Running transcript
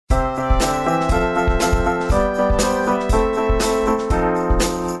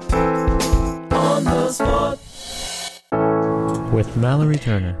Mallory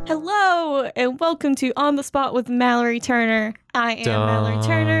Turner. Hello, and welcome to On the Spot with Mallory Turner. I am Mallory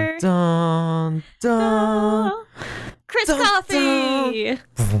Turner. Dun, dun, Chris dun, Coffee.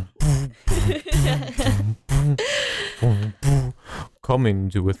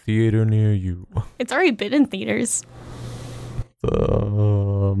 Coming to a theater near you. It's already been in theaters.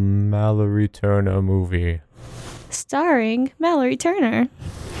 The Mallory Turner movie. Starring Mallory Turner.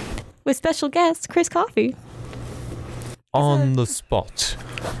 With special guest Chris Coffee. On the spot.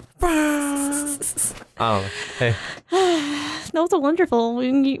 Oh, hey. That was a wonderful.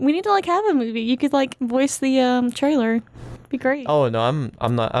 We need to have a movie. You could voice the trailer. Be great. Oh no,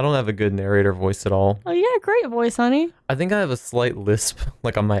 I'm not. I don't have a good narrator voice at all. Oh, you got a great voice, honey. I think I have a slight lisp,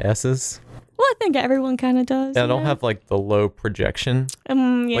 on my S's. Well, I think everyone kind of does. And I don't have the low projection.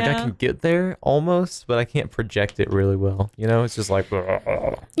 Yeah. I can get there almost, but I can't project it really well. It's just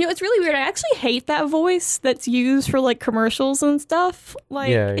it's really weird. I actually hate that voice that's used for commercials and stuff.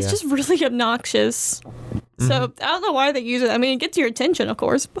 It's just really obnoxious. So I don't know why they use it. I mean, it gets your attention, of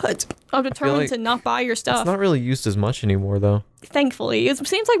course, but I'm determined to not buy your stuff. It's not really used as much anymore, though. Thankfully, it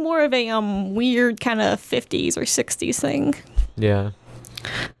seems like more of a weird kind of 50s or 60s thing. Yeah.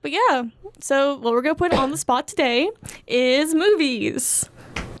 But yeah, so what we're going to put on the spot today is movies.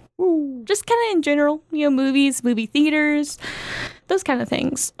 Ooh. Just kind of in general, movies, movie theaters, those kind of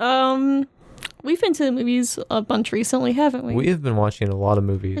things. We've been to the movies a bunch recently, haven't we? We have been watching a lot of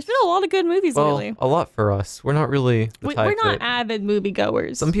movies. There's been a lot of good movies lately. A lot for us. We're not really the type we're not avid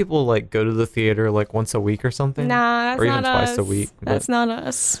moviegoers. Some people go to the theater once a week or something. Nah, that's or not even us. Twice a week. That's not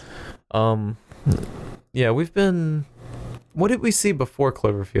us. Yeah, we've been. What did we see before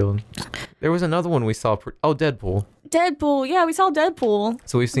Cloverfield? There was another one we saw. Deadpool. Deadpool. Yeah, we saw Deadpool.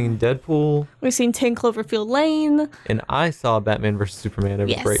 So we've seen Deadpool. We've seen 10 Cloverfield Lane. And I saw Batman vs. Superman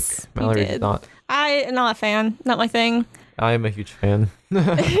over break. Mallory did not. I'm not a fan. Not my thing. I am a huge fan.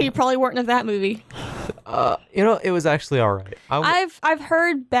 You probably weren't of that movie. It was actually all right. I've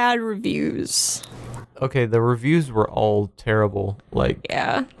heard bad reviews. Okay, the reviews were all terrible.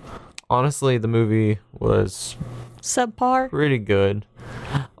 Yeah. Honestly, the movie was subpar. Pretty good.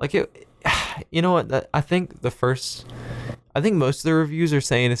 You know what? I think most of the reviews are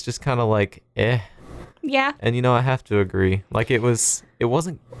saying it's just kind of eh. Yeah. And I have to agree. It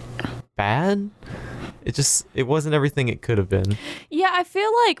wasn't bad. It wasn't everything it could have been. Yeah, I feel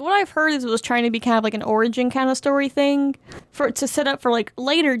what I've heard is it was trying to be kind of an origin kind of story thing to set up for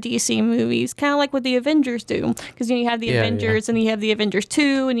later DC movies, kind of like what the Avengers do. Because you have the Avengers and you have the Avengers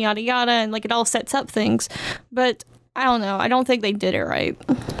 2 and yada yada, and it all sets up things. But I don't know. I don't think they did it right.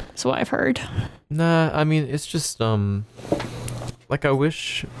 That's what I've heard. Nah, I mean, it's just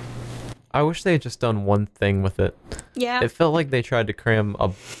I wish they had just done one thing with it. Yeah. It felt like they tried to cram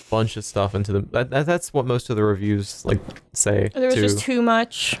a bunch of stuff into them. That's what most of the reviews say. There was just too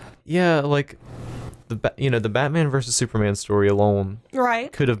much. Yeah, the Batman versus Superman story alone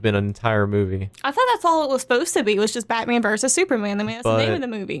could have been an entire movie. I thought that's all it was supposed to be, was just Batman versus Superman. I mean, that's the name of the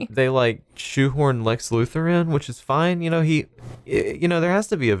movie. They shoehorn Lex Luthor in, which is fine. There has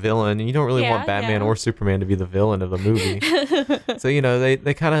to be a villain, and you don't really want Batman or Superman to be the villain of the movie. So,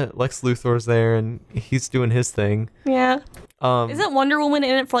 they kind of, Lex Luthor's there, and he's doing his thing. Yeah. Isn't Wonder Woman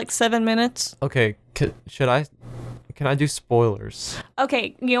in it for 7 minutes? Okay, can I do spoilers?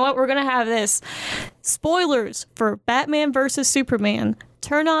 Okay, you know what? We're going to have this. Spoilers for Batman versus Superman.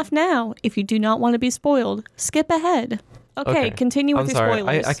 Turn off now if you do not want to be spoiled. Skip ahead. Okay. Continue with your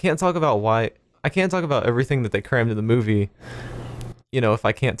spoilers. I can't talk about I can't talk about everything that they crammed in the movie, if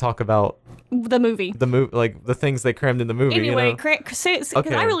I can't talk about the movie. The things they crammed in the movie. Anyway, because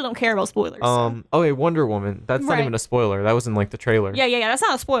I really don't care about spoilers. Okay, Wonder Woman. That's not even a spoiler. That was in the trailer. Yeah. That's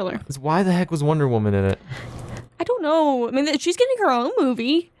not a spoiler. Why the heck was Wonder Woman in it? I don't know. I mean, she's getting her own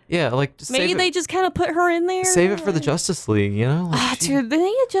movie. Yeah, maybe they just kind of put her in there. Save it for the Justice League, Dude, they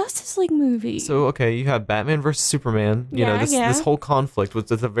need a Justice League movie. So, okay, you have Batman versus Superman. This whole conflict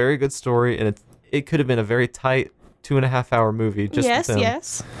was a very good story, and it could have been a very tight 2.5-hour movie just with him.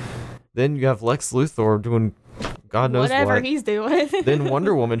 Yes. Then you have Lex Luthor doing God knows whatever what. He's doing. Then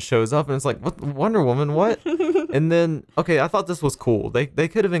Wonder Woman shows up, and it's what? Wonder Woman, what? And then, okay, I thought this was cool. They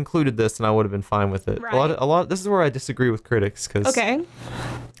could have included this, and I would have been fine with it. Right. A lot. This is where I disagree with critics, because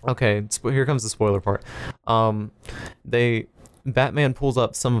okay, here comes the spoiler part. Batman pulls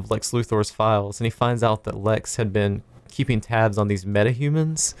up some of Lex Luthor's files, and he finds out that Lex had been keeping tabs on these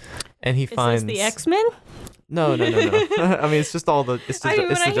metahumans, and he finds the X-Men. No. I mean, it's just all the. It's just,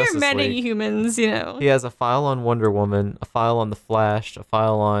 when I hear metahumans, League. He has a file on Wonder Woman, a file on the Flash, a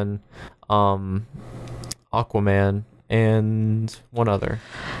file on, Aquaman, and one other.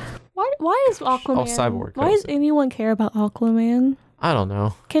 Why is Aquaman? Cyborg. Why does anyone care about Aquaman? I don't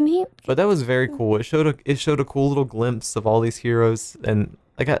know. Can he? But that was very cool. It showed a cool little glimpse of all these heroes, and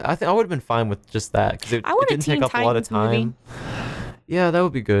like I think I would have been fine with just that because it didn't take up a lot of time. Yeah, that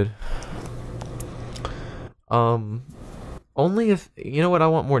would be good. Only if, you know what I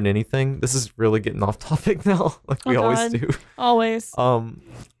want more than anything? This is really getting off topic now, like we always do. Always.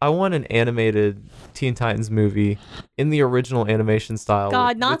 I want an animated Teen Titans movie in the original animation style.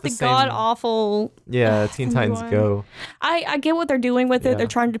 God, not the god-awful... Yeah, Teen Titans Go. I get what they're doing with it. They're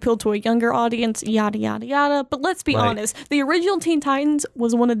trying to appeal to a younger audience, yada, yada, yada. But let's be honest. The original Teen Titans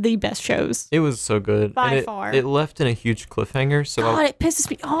was one of the best shows. It was so good. By far. It left in a huge cliffhanger. So God, it pisses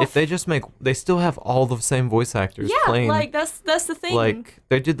me off. If they just they still have all the same voice actors playing. Yeah, like, that's the thing. Like,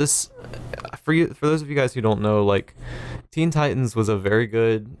 they did this... For those of you guys who don't know, like, Teen Titans was a very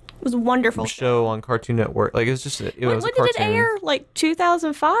good... It was a wonderful show on Cartoon Network. Like, it was just... When did it air? Like,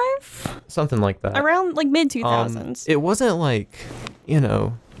 2005? Something like that. Around, like, mid-2000s. It wasn't, like,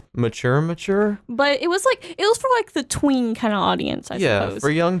 mature. But it was for, like, the tween kind of audience, I suppose. Yeah, for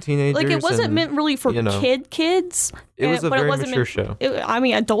young teenagers. Like, it wasn't meant really for kids. It was a very mature show.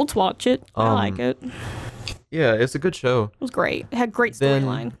 Adults watch it. I like it. Yeah, it's a good show. It was great. It had great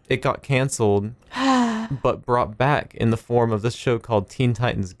storyline. It got canceled, but brought back in the form of this show called Teen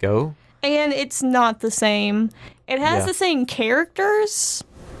Titans Go. And it's not the same. It has the same characters,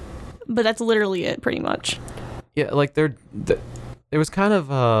 but that's literally it, pretty much. Yeah, like there was kind of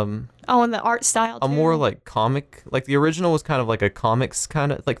and the art style too. A more like comic, like the original was kind of like a comics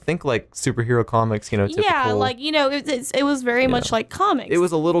kind of like, think like superhero comics, typical. Yeah, like it was very much like comics. It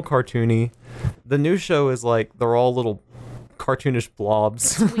was a little cartoony. The new show is like they're all little cartoonish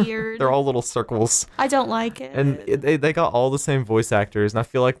blobs. It's weird. They're all little circles. I don't like it. And they got all the same voice actors, and I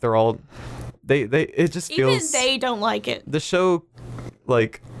feel like they're all it just feels even they don't like it. The show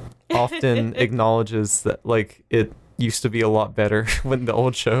like often acknowledges that like it used to be a lot better when the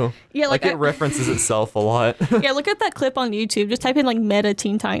old show. Yeah, like it references itself a lot. Yeah, look at that clip on YouTube. Just type in like Meta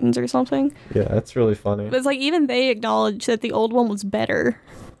Teen Titans or something. Yeah, that's really funny. But it's like even they acknowledge that the old one was better.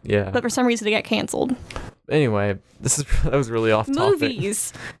 Yeah. But for some reason it got canceled. Anyway, that was really off topic.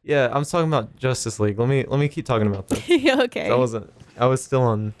 Movies. Yeah, I'm talking about Justice League. Let me keep talking about this. Okay. I was still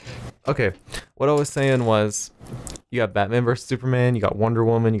on. Okay, what I was saying was, you got Batman vs Superman, you got Wonder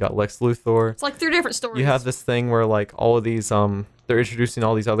Woman, you got Lex Luthor. It's like 3 different stories. You have this thing where like all of these they're introducing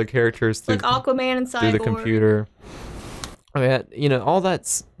all these other characters through, like Aquaman and Cyborg. through the computer. I mean, all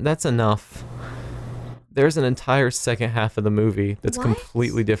that's enough. There's an entire second half of the movie that's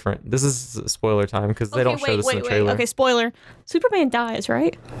completely different. This is spoiler time because they don't show this in the trailer. Okay, spoiler. Superman dies,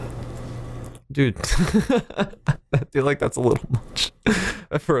 right? Dude, I feel like that's a little much.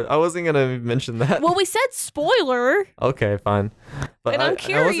 I wasn't gonna mention that. Well, we said spoiler. Okay, fine. But I'm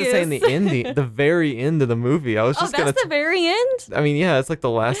curious. I wasn't saying the ending, the very end of the movie. I was just that's the very end? I mean, yeah, it's like the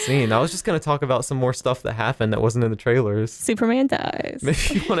last scene. I was just gonna talk about some more stuff that happened that wasn't in the trailers. Superman dies.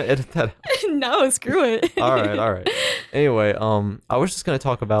 Maybe you want to edit that out. No, screw it. All right. Anyway, I was just gonna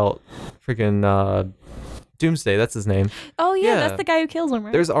talk about freaking Doomsday. That's his name. Oh yeah, that's the guy who kills him,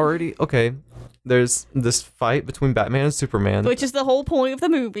 right? There's this fight between Batman and Superman. Which is the whole point of the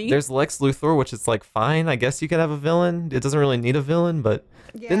movie. There's Lex Luthor, which is like, fine, I guess you could have a villain. It doesn't really need a villain, but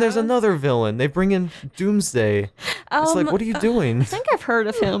then there's another villain. They bring in Doomsday. It's like, what are you doing? I think I've heard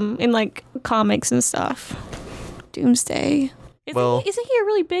of him in like comics and stuff. Doomsday. Isn't he a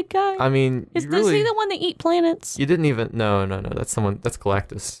really big guy? I mean, is he the one that eat planets? You didn't even... No. That's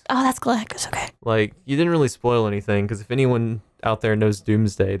Galactus. Oh, that's Galactus, okay. Like, you didn't really spoil anything, because if anyone out there knows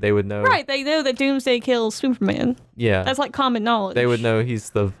Doomsday, they would know. Right, they know that Doomsday kills Superman. Yeah. That's like common knowledge. They would know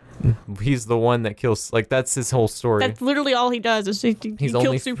he's the one that kills... Like, that's his whole story. That's literally all he does is he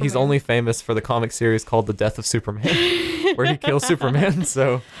kills Superman. He's only famous for the comic series called The Death of Superman, where he kills Superman,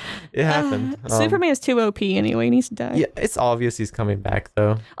 so it happened. Superman's too OP anyway. He needs to die. Yeah, it's obvious he's coming back,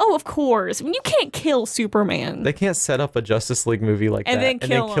 though. Oh, of course. You can't kill Superman. They can't set up a Justice League movie like that and then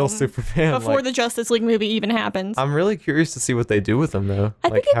kill Superman. Before the Justice League movie even happens. I'm really curious to see what they do with him, though. I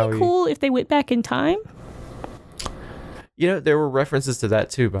think it'd be cool if they went back in time. There were references to that,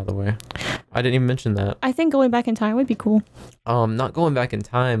 too, by the way. I didn't even mention that. I think going back in time would be cool. Not going back in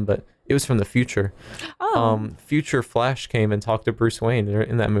time, but it was from the future. Oh. Future Flash came and talked to Bruce Wayne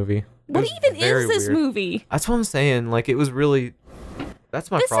in that movie. What even is this movie? That's what I'm saying. Like, it was really... That's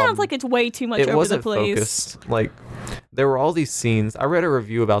my problem. This sounds like it's way too much over the place. It wasn't focused. Like, there were all these scenes. I read a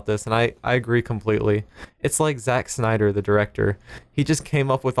review about this, and I agree completely. It's like Zack Snyder, the director. he just came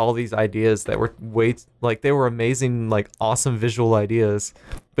up with all these ideas that were they were amazing, like awesome visual ideas,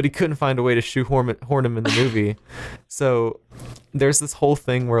 but he couldn't find a way to shoehorn them in the movie. So there's this whole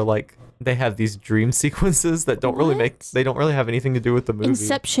thing where like they have these dream sequences that don't really have anything to do with the movie.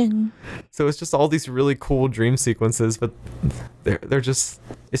 Inception. So it's just all these really cool dream sequences, but they're just,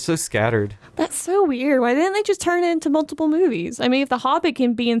 it's so scattered. That's so weird. Why didn't they just turn it into multiple movies? I mean, if The Hobbit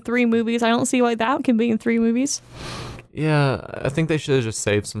can be in 3 movies, I don't see why that can be in 3 movies. Yeah, I think they should have just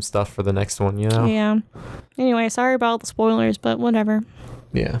saved some stuff for the next one, you know? Yeah. Anyway, sorry about the spoilers, but whatever.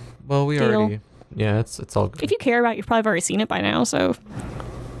 Yeah. Well, yeah, it's all good. If you care about it, you've probably already seen it by now, so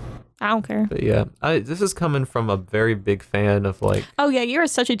I don't care. But yeah, this is coming from a very big fan of like... Oh yeah, you're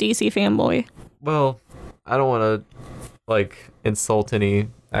such a DC fanboy. Well, I don't want to like insult any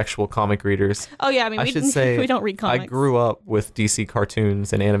actual comic readers. Oh yeah, I mean, should say we don't read comics. I grew up with DC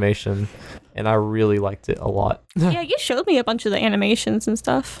cartoons and animation, and I really liked it a lot. Yeah, you showed me a bunch of the animations and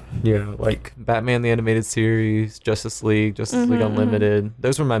stuff. Yeah, like Batman the Animated Series, Justice League Unlimited.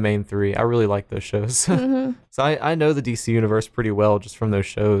 Those were my main 3. I really like those shows. So I know the DC universe pretty well just from those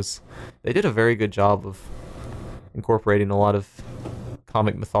shows. They did a very good job of incorporating a lot of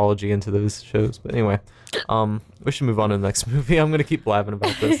comic mythology into those shows. But anyway, we should move on to the next movie. I'm gonna keep blabbing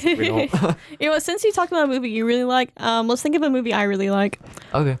about this if we don't. You know, since you talked about a movie you really like, let's think of a movie I really like.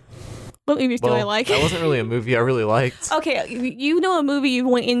 Okay. What movies do I like? That wasn't really a movie I really liked. Okay, you know a movie you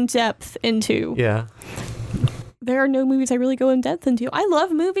went in depth into. Yeah. There are no movies I really go in depth into. I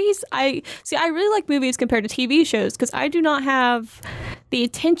love movies. I really like movies compared to TV shows because I do not have the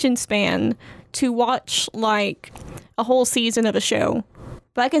attention span to watch like a whole season of a show.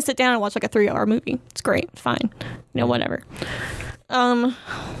 But I can sit down and watch like a 3-hour movie. It's great. It's fine. You know, whatever. God,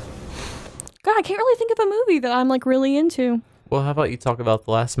 I can't really think of a movie that I'm like really into. Well, how about you talk about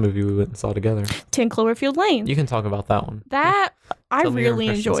the last movie we went and saw together? 10 Cloverfield Lane. You can talk about that one. That, I really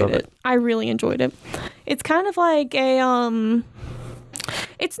enjoyed it. I really enjoyed it. It's kind of like a,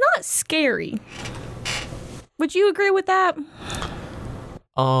 it's not scary. Would you agree with that?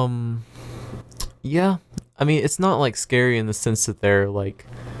 Yeah. I mean, it's not like scary in the sense that they're like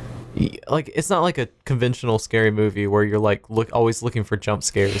it's not like a conventional scary movie where you're like always looking for jump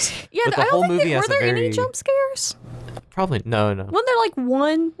scares. Yeah, but the whole movie has were there any jump scares? Probably no. Wasn't there like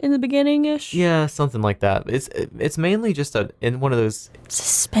one in the beginning-ish? Yeah, something like that. It's mainly just in one of those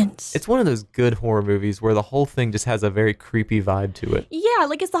suspense. It's one of those good horror movies where the whole thing just has a very creepy vibe to it. Yeah,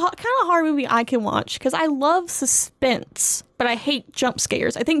 like it's the kind of horror movie I can watch because I love suspense, but I hate jump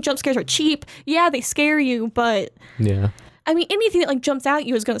scares. I think jump scares are cheap. Yeah, they scare you, but yeah. I mean, anything that like jumps out at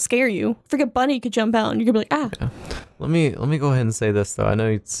you is gonna scare you. Freaking bunny could jump out, and you're gonna be like, ah. Yeah. Let me go ahead and say this though. I know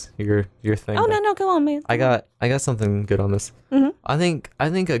it's your thing. Oh no, go on, man. I got something good on this. Mm-hmm. I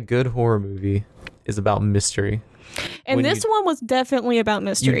think a good horror movie is about mystery. And this one was definitely about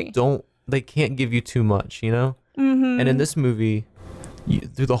mystery. They can't give you too much, you know. Mm-hmm. And in this movie,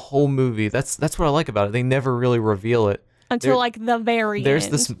 through the whole movie, that's what I like about it. They never really reveal it. Until like the very end.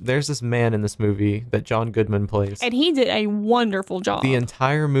 There's this man in this movie that John Goodman plays. And he did a wonderful job. The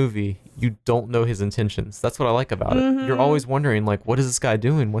entire movie, you don't know his intentions. That's what I like about it. You're always wondering, like, what is this guy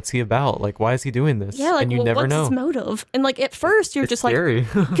doing? What's he about? Like, why is he doing this? Yeah, like, and you never know. What's his motive? And like at first you're just scary.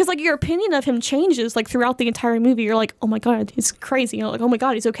 Like, because like your opinion of him changes like throughout the entire movie. You're like, oh my god, he's crazy. You're like, oh my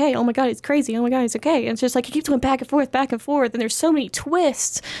god, he's okay. Oh my god, he's crazy. Oh my god, he's okay. And it's just like he keeps going back and forth. And there's so many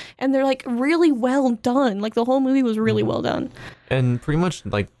twists, and they're like really well done. Like the whole movie was really well done. And pretty much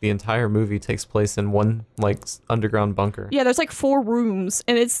like the entire movie takes place in one like underground bunker. Yeah, there's like 4 rooms,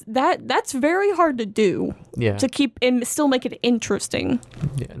 and that's very hard to do. Yeah. To keep and still make it interesting.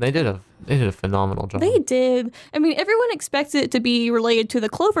 Yeah, they did a phenomenal job. They did. I mean, everyone expected it to be related to the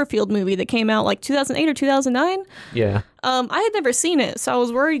Cloverfield movie that came out like 2008 or 2009. Yeah. I had never seen it, so I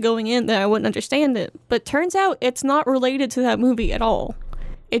was worried going in that I wouldn't understand it. But turns out it's not related to that movie at all.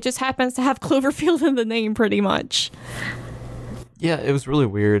 It just happens to have Cloverfield in the name, pretty much. Yeah, it was really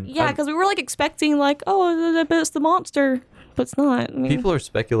weird. Yeah, because we were like expecting like, oh, it's the monster, but it's not. I mean, people are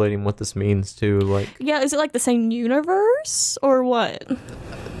speculating what this means too. Like, yeah, is it like the same universe or what?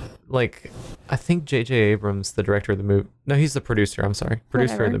 Like, I think J.J. Abrams, the director of the movie. No, he's the producer. I'm sorry,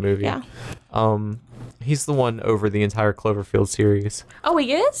 producer of the movie. Yeah. He's the one over the entire Cloverfield series. Oh,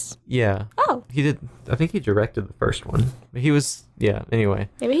 he is? Yeah. Oh. He did. I think he directed the first one. He was. Yeah. Anyway.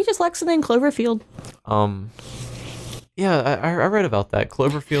 Maybe he just likes the name Cloverfield. Yeah, I read about that.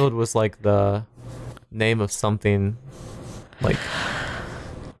 Cloverfield was like the name of something, like,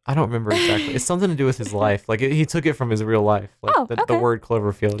 I don't remember exactly. It's something to do with his life. Like, he took it from his real life. Like, the word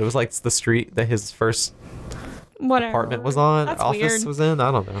Cloverfield. It was like the street that his first apartment was on, That's office weird. was in.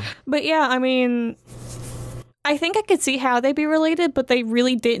 I don't know. But yeah, I mean, I think I could see how they'd be related, but they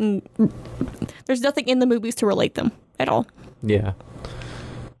really didn't. There's nothing in the movies to relate them at all. Yeah.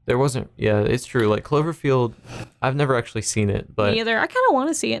 There wasn't. Yeah, it's true. Like Cloverfield, I've never actually seen it, but me either. I kind of want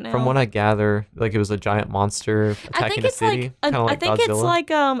to see it now. from what I gather, like it was a giant monster attacking a city, kind of like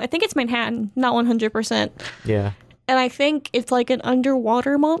Godzilla. I think it's Manhattan, not 100%. Yeah. And I think it's like an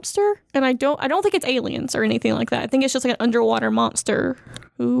underwater monster, and I don't think it's aliens or anything like that. I think it's just like an underwater monster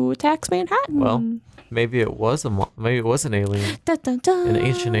who attacks Manhattan. Well, maybe it was an alien, dun, dun, dun. an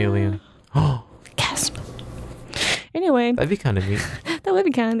ancient alien. Oh, gasp. Anyway, that'd be kind of neat. That would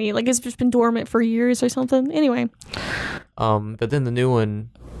be kind of neat. Like it's just been dormant for years or something. Anyway. But then the new one.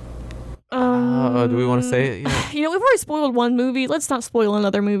 Do we want to say it? Yeah. You know, we've already spoiled one movie. Let's not spoil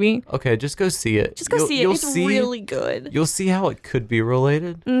another movie. Okay, just go see it. Just go see it. It's really good. You'll see how it could be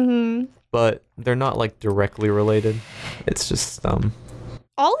related. Mm-hmm. But they're not like directly related. It's just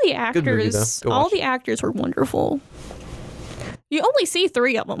all the actors were wonderful. You only see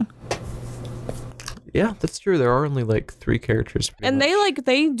 3 of them. Yeah, that's true. There are only like 3 characters. And much.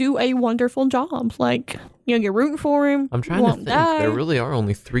 they do a wonderful job. Like, you know, you're rooting for him. I'm trying to think. There really are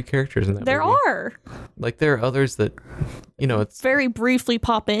only 3 characters in that movie. There are. Like, there are others that, you know, it's very briefly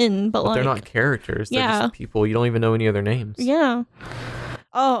pop in, but like they're not characters. They're just people. You don't even know any of their names. Yeah.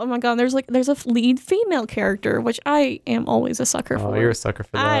 Oh my god, there's a lead female character, which I am always a sucker for. Oh, you're a sucker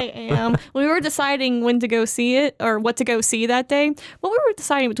for that. I am. When we were deciding when to go see it, or what to go see that day, what we were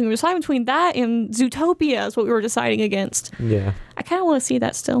deciding between that and Zootopia is what we were deciding against. Yeah. I kind of want to see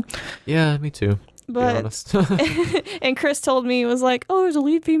that still. Yeah, me too. But, be honest. And Chris told me, it was like, oh, there's a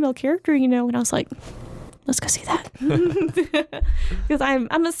lead female character, you know, and I was like, let's go see that. Because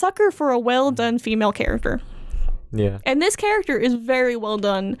I'm a sucker for a well-done female character. Yeah. And this character is very well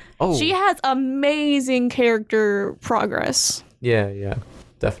done. Oh. She has amazing character progress. Yeah,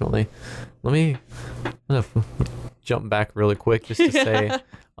 definitely. I'm gonna jump back really quick just to say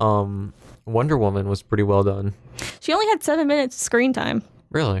Wonder Woman was pretty well done. She only had 7 minutes screen time.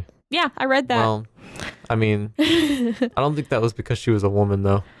 Really? Yeah, I read that. Well, I mean, I don't think that was because she was a woman,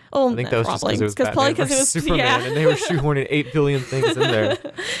 though. Oh, I think that was just because it was Superman, and they were shoehorning 8 billion things in there.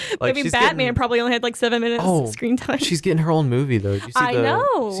 Like, I mean, Batman probably only had like 7 minutes screen time. She's getting her own movie, though. Did you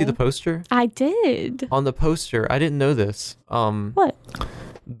see see the poster? I did. On the poster, I didn't know this. What?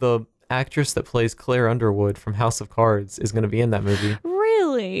 The actress that plays Claire Underwood from House of Cards is going to be in that movie.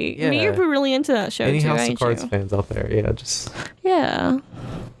 Really? Yeah. I mean, you're really into that show, Any too, House of Cards fans out there? Yeah, just... Yeah.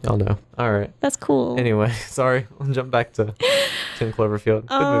 Y'all know. All right. That's cool. Anyway, sorry. I'll jump back to 10 Cloverfield.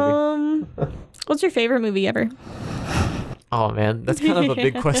 Good movie. What's your favorite movie ever? Oh, man. That's kind of a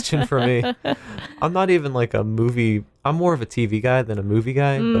big question for me. I'm not even like a movie... I'm more of a TV guy than a movie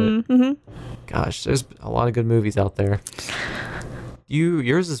guy, but gosh, there's a lot of good movies out there.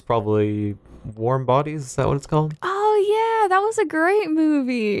 Yours is probably Warm Bodies. Is that what it's called? Oh, yeah. That was a great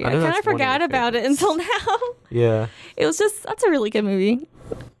movie. I kind of forgot about it until now. Yeah. It was just... That's a really good movie.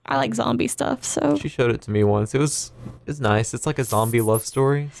 I like zombie stuff, so... She showed it to me once. It's nice. It's like a zombie love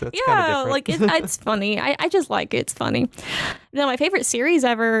story, so it's kind of different. Like, it's funny. I just like it. It's funny. No, my favorite series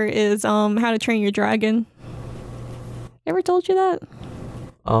ever is How to Train Your Dragon. Ever told you that?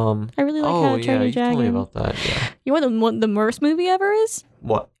 I really like How to Train Your Dragon. Told me about that, yeah. You know what the worst movie ever is?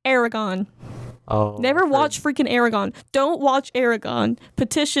 What? Aragon. Oh. Never watch freaking Aragon. Don't watch Aragon.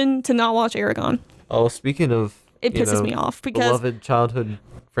 Petition to not watch Aragon. Oh, speaking of... It pisses me off because... Beloved childhood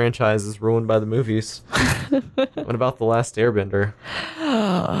franchises ruined by the movies. What about The Last Airbender?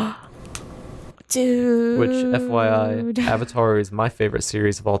 Dude. Which, FYI, Avatar is my favorite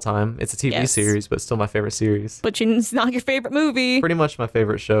series of all time. It's a TV series, but still my favorite series. But it's not your favorite movie. Pretty much my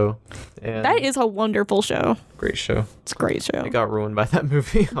favorite show. And that is a wonderful show. Great show. It's a great show. It got ruined by that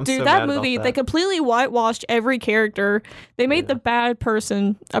movie. I'm Dude, so that mad movie, about that. They completely whitewashed every character. They made the bad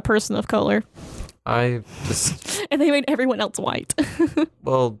person a person of color. I just... And they made everyone else white.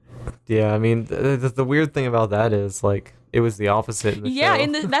 Well, yeah, I mean, the weird thing about that is, like, it was the opposite in the show. Yeah,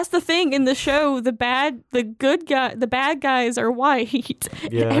 and that's the thing in the show. The bad guys are white.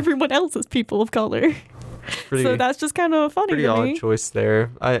 Yeah. And everyone else is people of color. So that's just kind of funny. Pretty odd choice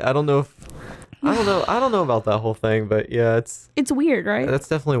there. I don't know if... I don't know about that whole thing, but yeah, it's weird, right? That's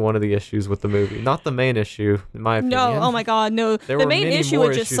definitely one of the issues with the movie. Not the main issue, in my opinion. No, oh my god, no. The main issue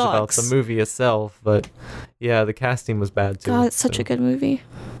it just sucks. About the movie itself, but yeah, the casting was bad too. God, it's such a good movie.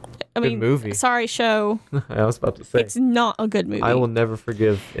 Good movie. Sorry, show. I was about to say it's not a good movie. I will never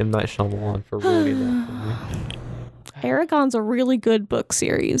forgive M. Night Shyamalan for ruining that for me. Aragon's a really good book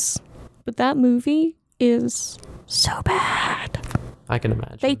series, but that movie is so bad. I can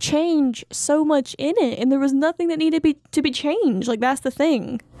imagine. They change so much in it, and there was nothing that needed to be changed. Like, that's the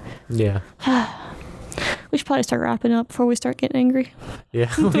thing. Yeah. We should probably start wrapping up before we start getting angry. Yeah,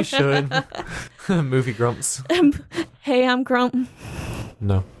 we should. Movie grumps. Hey, I'm Grump.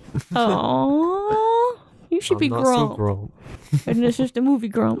 No. Oh, you should be not Grump. So grump. And this is the movie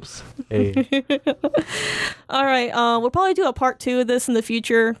grumps. Hey. All right, we'll probably do a part 2 of this in the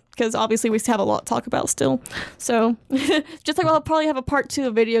future because obviously we have a lot to talk about still. So just like we'll probably have a part 2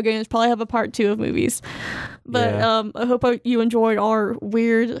 of video games, probably have a part 2 of movies. But I hope you enjoyed our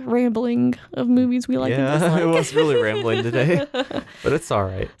weird rambling of movies we like. Yeah, and dislike. it was really rambling today, but it's all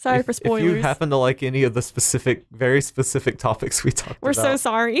right. Sorry for spoilers. If you happen to like any of the very specific topics we talked about, we're so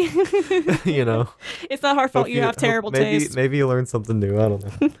sorry. You know, it's not our fault. You have terrible taste. Maybe you learned something new. I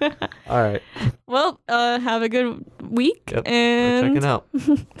don't know. All right. Well, have a good week. Yep. And We're checking out.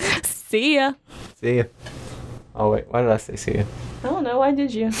 See ya. See ya. Oh wait, why did I say see ya? I don't know. Why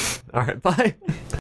did you? All right. Bye.